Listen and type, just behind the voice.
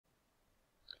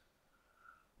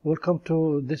Welcome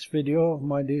to this video,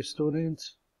 my dear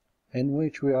students, in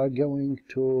which we are going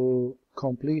to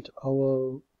complete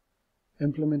our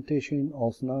implementation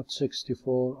of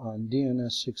NAT64 and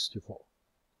DNS64.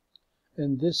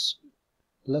 In this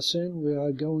lesson, we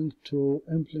are going to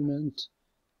implement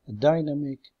a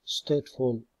dynamic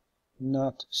stateful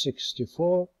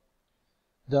NAT64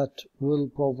 that will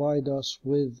provide us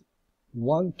with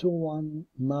one-to-one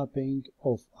mapping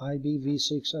of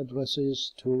IPv6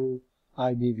 addresses to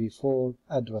IPv4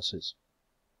 addresses.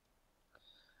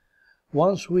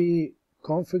 Once we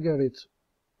configure it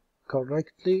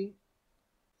correctly,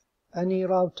 any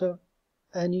router,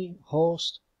 any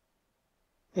host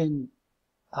in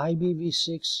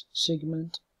IPv6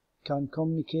 segment can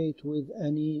communicate with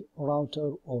any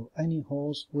router or any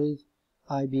host with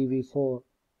IPv4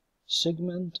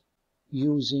 segment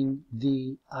using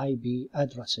the IP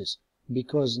addresses,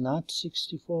 because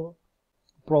NAT64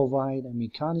 provide a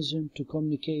mechanism to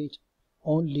communicate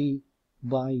only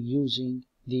by using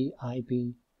the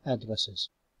IP addresses.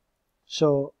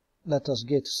 So let us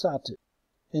get started.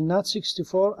 In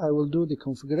NAT64, I will do the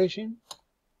configuration.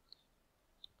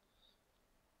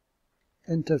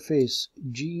 Interface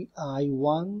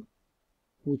GI1,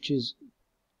 which is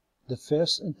the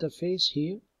first interface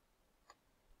here.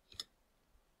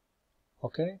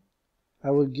 Okay,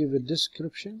 I will give a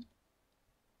description.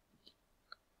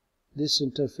 This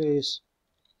interface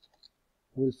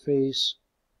will face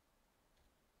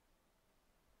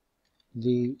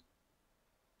the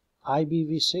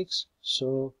IPv6,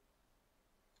 so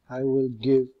I will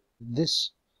give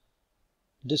this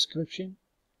description: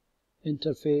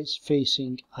 interface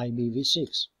facing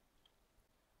IPv6.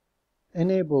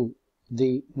 Enable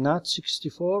the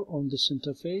NAT64 on this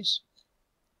interface,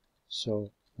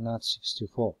 so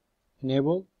NAT64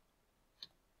 enable.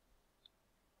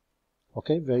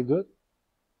 Okay, very good.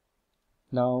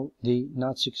 Now the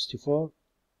NAT64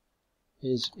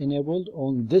 is enabled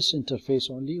on this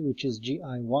interface only, which is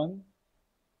GI1.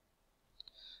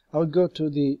 I will go to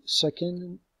the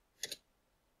second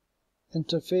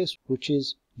interface, which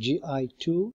is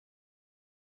GI2.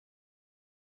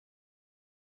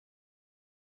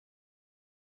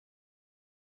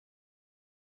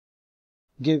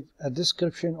 Give a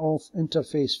description of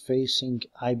interface facing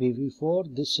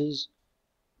IPv4. This is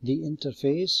the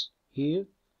interface here,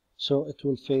 so it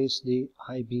will face the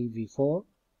IPv4.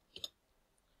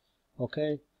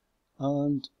 Okay,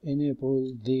 and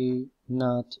enable the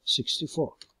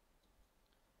NAT64.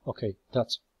 Okay,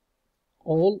 that's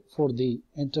all for the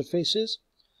interfaces.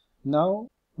 Now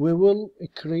we will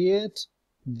create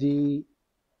the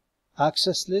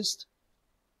access list.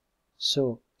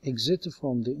 So exit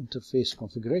from the interface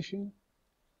configuration,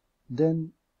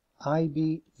 then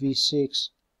IPv6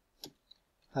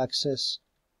 access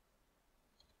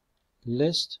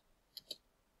list.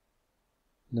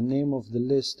 The name of the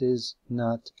list is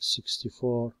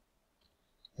NAT64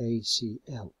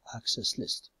 ACL, access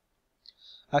list.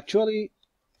 Actually,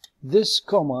 this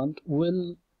command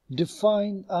will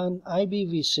define an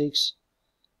IPv6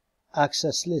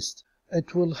 access list.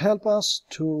 It will help us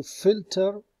to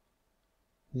filter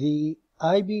the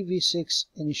IPv6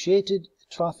 initiated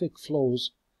traffic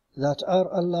flows that are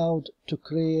allowed to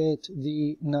create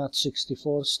the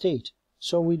NAT64 state.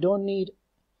 So we don't need,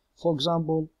 for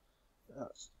example,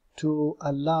 to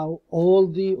allow all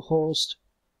the hosts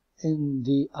in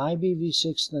the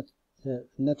IPv6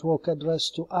 network address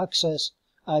to access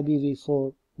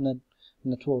IPv4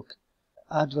 network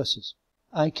addresses.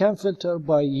 I can filter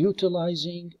by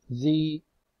utilizing the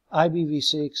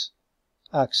IPv6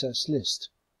 access list.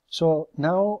 So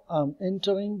now I'm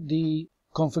entering the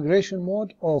configuration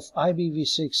mode of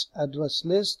IPv6 address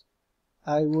list.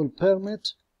 I will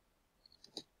permit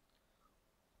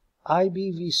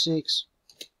IPv6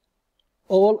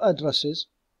 all addresses,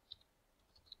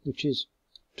 which is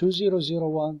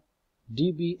 2001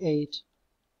 db8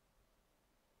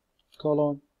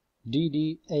 colon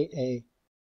DDAA.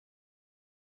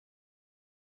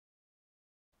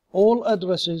 All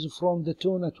addresses from the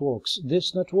two networks,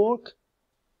 this network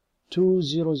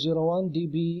 2001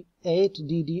 db8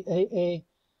 DDAA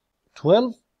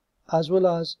 12, as well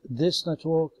as this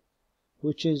network,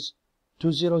 which is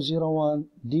 2001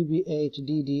 db8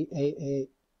 DDAA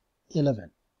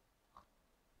 11.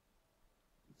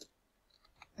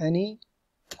 Any?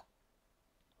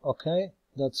 Okay,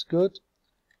 that's good.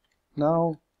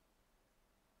 Now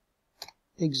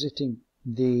exiting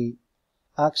the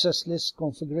access list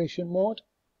configuration mode.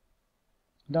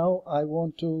 Now I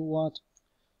want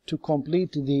to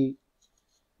complete the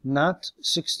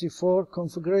NAT64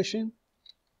 configuration.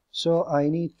 So I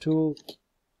need to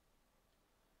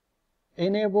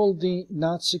enable the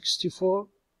NAT64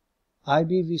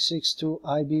 IPv6 to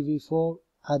IPv4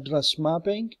 address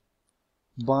mapping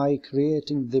by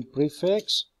creating the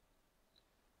prefix.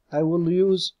 I will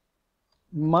use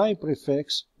my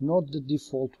prefix, not the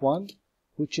default one,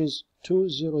 which is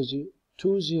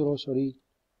 2020,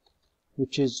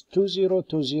 which is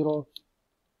 2020 :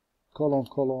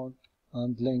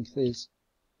 and length is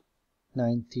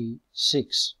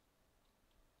 96.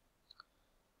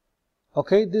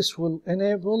 Okay, this will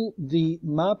enable the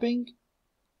mapping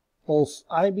of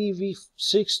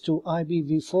IPv6 to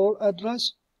IPv4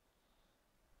 address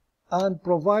and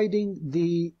providing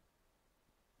the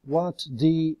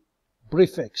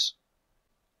prefix.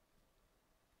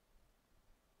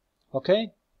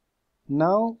 Okay,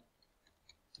 now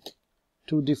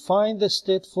to define the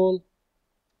stateful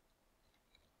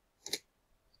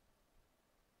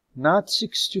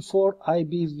NAT64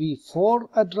 IPv4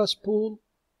 address pool.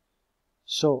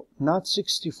 So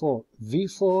NAT64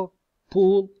 v4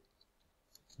 pool,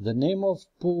 the name of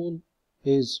pool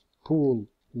is pool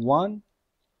 1,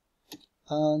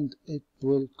 and it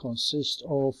will consist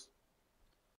of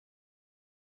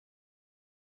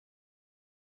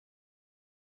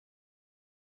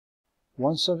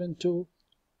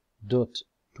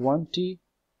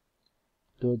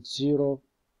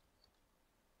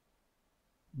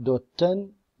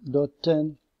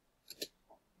 .172.20.10.10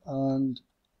 and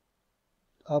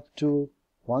up to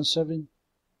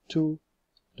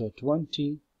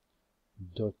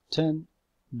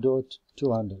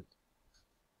 172.20.10.200.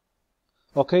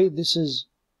 Okay, this is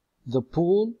the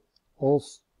pool of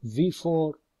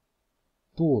v4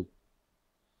 pool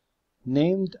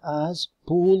named as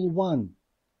pool 1,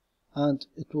 and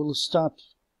it will start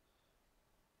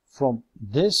from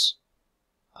this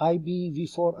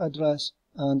IPv4 address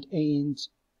and ends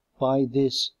by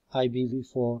this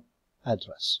IPv4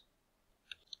 address.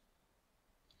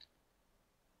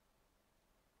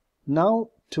 Now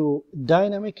to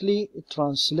dynamically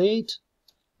translate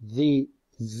the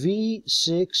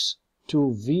v6 to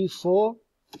v4,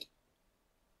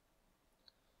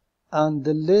 and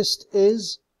the list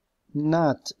is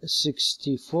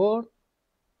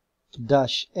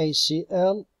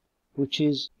NAT64-ACL, which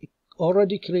is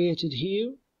already created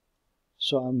here,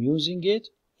 so I'm using it.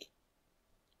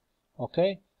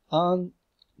 Okay, and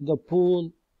the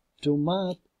pool to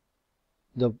map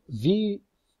the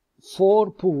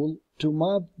v4 pool to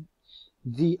map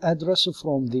the address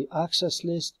from the access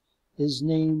list is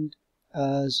named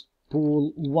as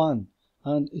pool 1,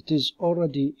 and it is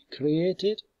already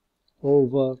created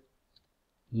over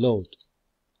load.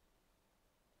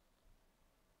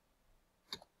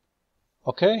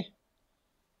 Okay,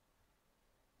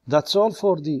 that's all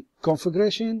for the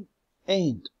configuration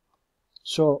end.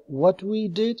 So what we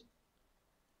did,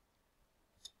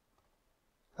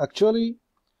 actually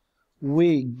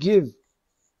we give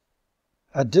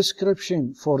a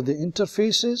description for the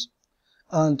interfaces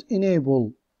and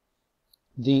enable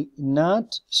the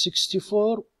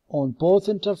NAT64 on both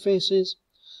interfaces.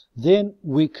 Then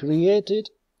we created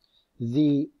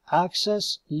the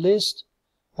access list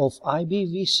of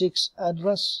IPv6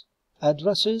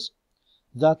 addresses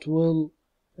that will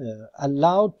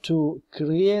allow to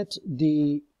create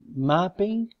the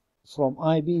mapping from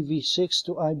IPv6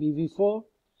 to IPv4,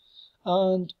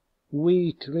 and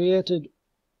we created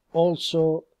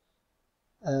also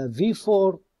a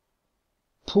v4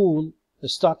 pool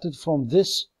started from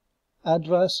this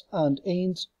address and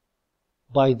ends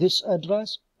by this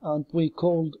address, and we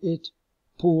called it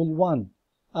pool 1,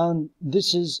 and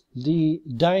this is the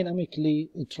dynamically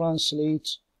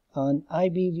translates an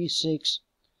IPv6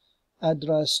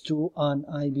 address to an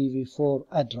IPv4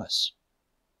 address.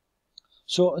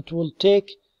 So it will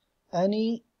take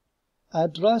any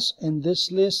address in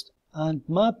this list and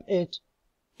map it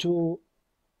to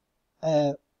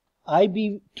an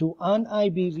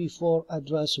IPv4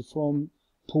 address from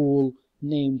pool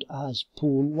named as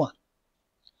pool 1.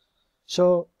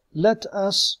 So let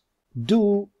us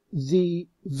do the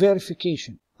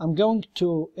verification. I'm going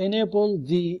to enable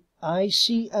the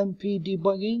ICMP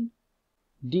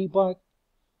debug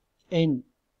in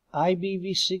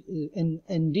IPv6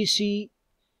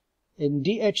 in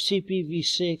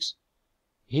DHCP-v6.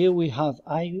 Here we have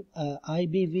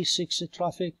IPv6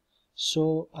 traffic,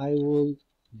 so I will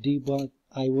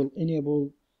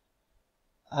enable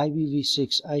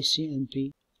IPv6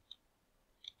 ICMP.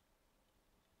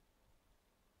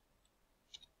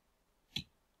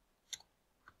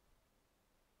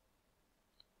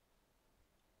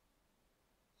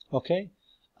 Okay,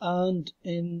 and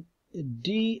in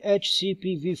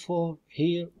DHCP-v4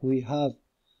 here we have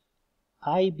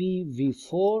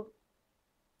IPv4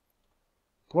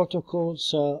 protocol,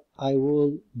 so I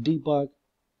will debug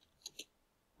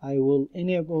I will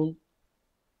enable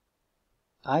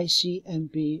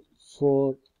ICMP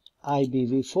for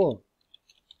IPv4.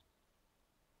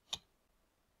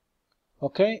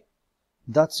 Okay,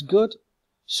 that's good.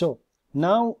 So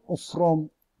now from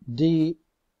the,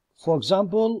 for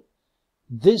example,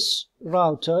 this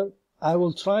router, I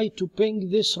will try to ping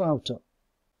this router.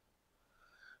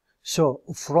 So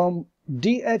from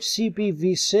DHCP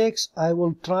v6, I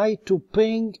will try to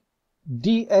ping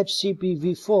DHCP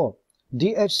v4.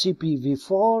 DHCP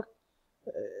v4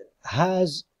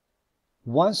 has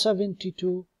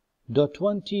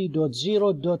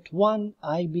 172.20.0.1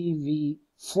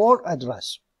 IPv4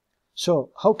 address.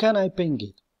 So how can I ping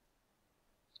it?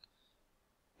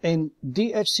 In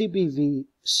DHCP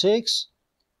v6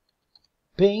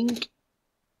 ping,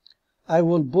 I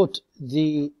will put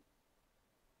the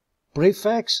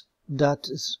prefix that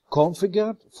is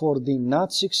configured for the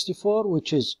NAT64,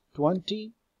 which is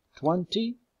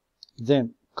 2020,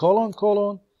 then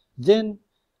colon, then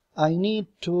I need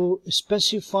to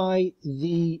specify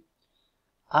the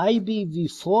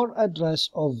IPv4 address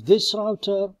of this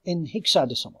router in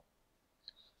hexadecimal.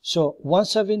 So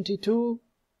 172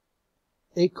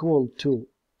 equal to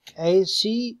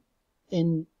AC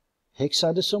in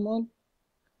hexadecimal,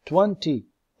 20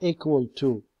 equal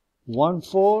to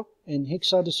 14 in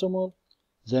hexadecimal,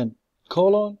 then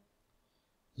colon,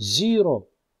 0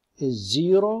 is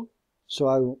 0, so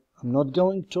I'm not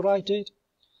going to write it,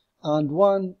 and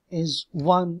 1 is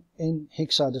 1 in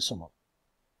hexadecimal.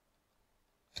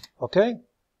 Okay?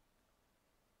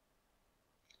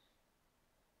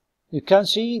 You can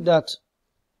see that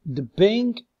the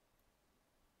ping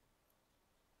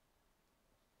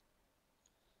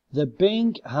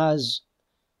has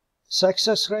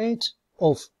success rate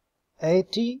of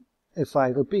 80. If I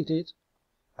repeat it,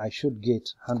 I should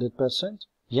get 100%.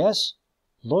 Yes,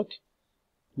 look,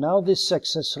 now this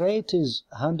success rate is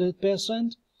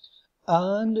 100%,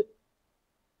 and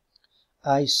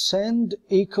I send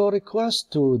echo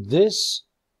request to this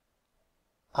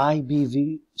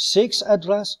IPv6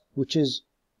 address, which is,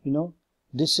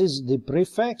 this is the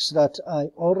prefix that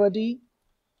I already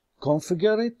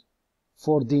configured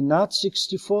for the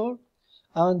NAT64,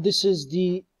 and this is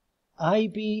the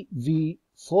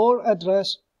IPv4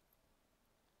 address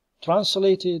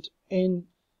translated in,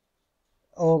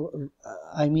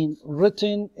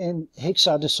 written in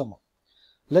hexadecimal.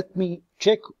 Let me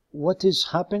check what is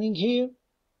happening here.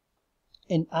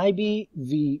 In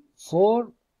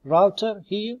IPv4 router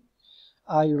here,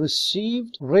 I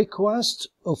received request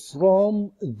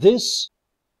from this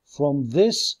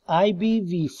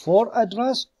IPv4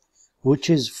 address, which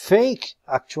is fake,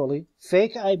 actually,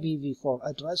 fake IPv4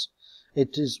 address.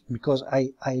 It is because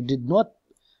I did not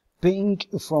ping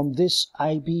from this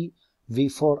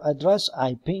IPv4 address.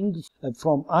 I pinged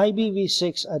from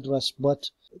IPv6 address,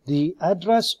 but the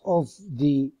address of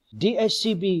the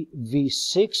DHCP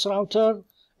v6 router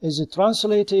is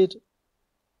translated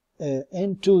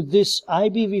into this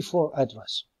IPv4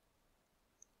 address.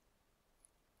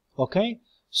 Okay,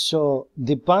 so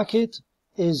the packet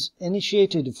is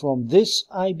initiated from this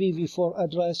IPv4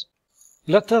 address.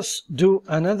 Let us do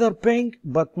another ping,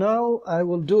 but now I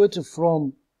will do it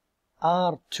from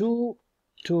R2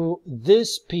 to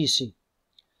this PC.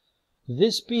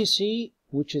 This PC,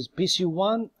 which is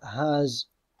PC1, has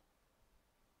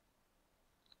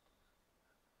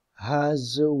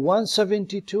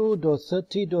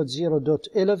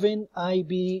 172.30.0.11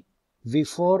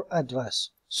 IPv4 address.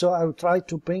 So I will try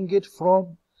to ping it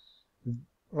from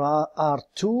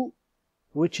R2,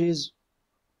 which is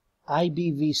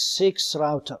IPv6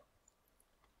 router.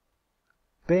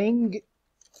 Ping.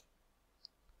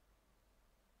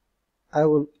 I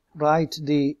will write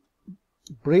the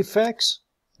prefix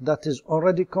that is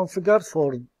already configured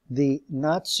for the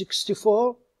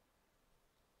NAT64,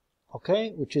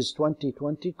 okay, which is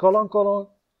 2020 :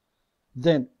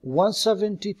 then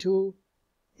 172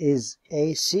 is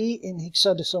AC in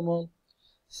hexadecimal,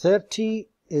 30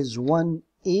 is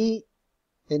 1E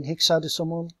in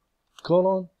hexadecimal,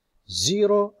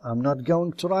 0, I'm not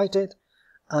going to write it,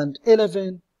 and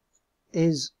 11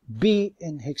 is B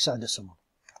in hexadecimal.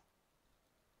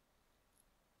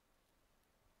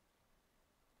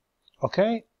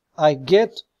 Okay, I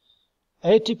get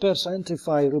 80%. If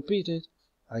I repeat it,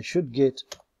 I should get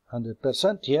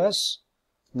 100%. Yes,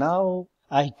 now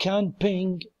I can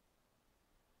ping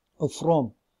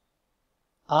from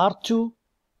R2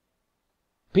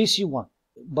 PC1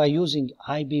 by using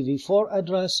IPv4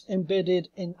 address embedded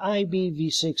in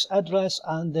IPv6 address,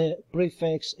 and the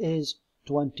prefix is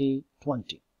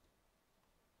 2020.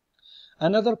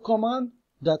 Another command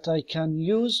that I can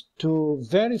use to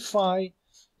verify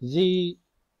the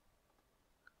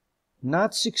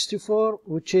NAT64,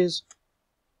 which is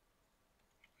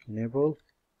enable.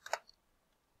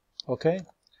 Okay,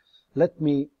 let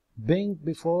me ping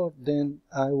before, then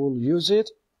I will use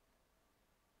it.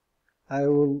 I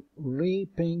will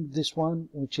re-ping this one,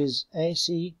 which is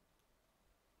AC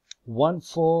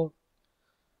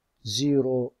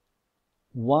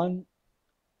 1401.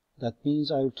 That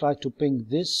means I will try to ping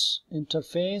this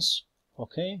interface.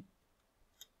 Okay.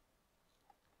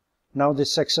 Now the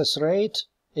success rate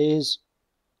is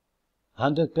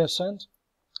 100%.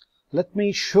 Let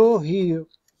me show here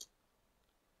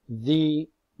the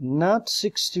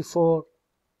NAT64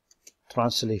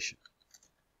 translation.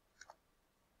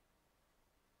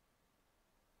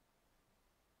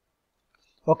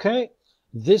 Okay,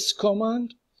 this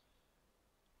command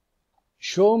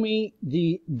show me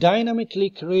the dynamically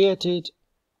created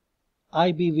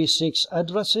IPv6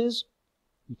 addresses.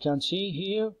 You can see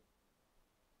here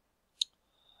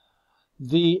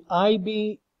the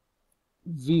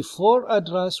IPv4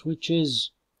 address, which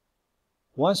is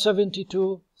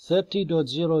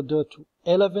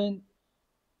 172.30.0.11,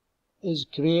 is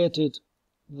created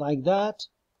like that.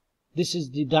 This is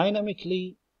the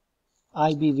dynamically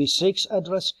IPv6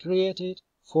 address created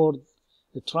for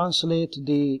translate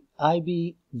the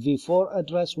IPv4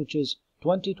 address, which is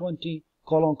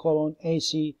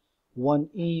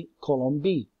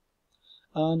 2020::AC1E::B.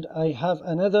 And I have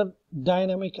another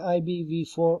dynamic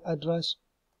IPv4 address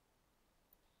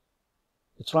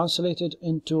translated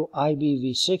into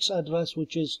IPv6 address,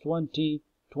 which is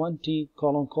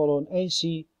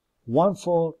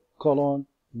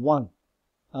 2020::AC14:1.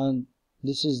 And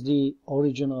this is the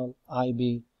original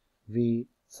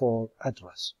IPv4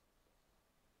 address.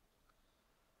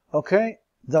 Okay,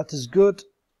 that is good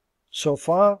so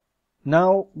far.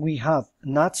 Now we have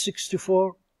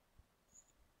NAT64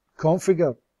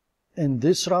 configured in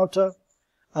this router,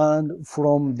 and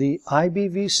from the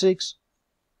IPv6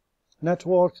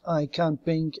 network I can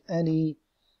ping any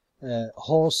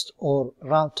host or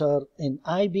router in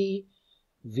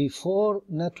IPv4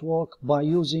 network by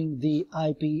using the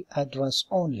IP address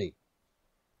only.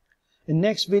 In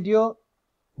next video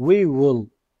we will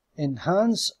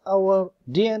enhance our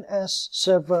DNS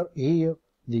server here,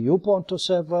 the Ubuntu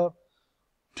server,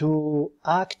 to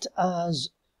act as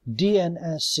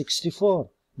DNS64.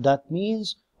 That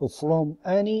means from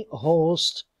any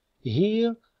host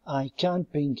here I can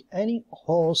ping any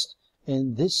host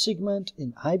in this segment,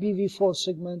 in IPv4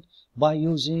 segment, by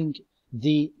using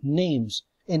the names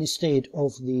instead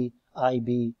of the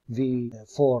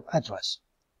IPv4 address.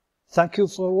 Thank you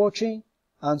for watching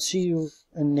and see you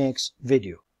in next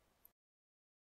video.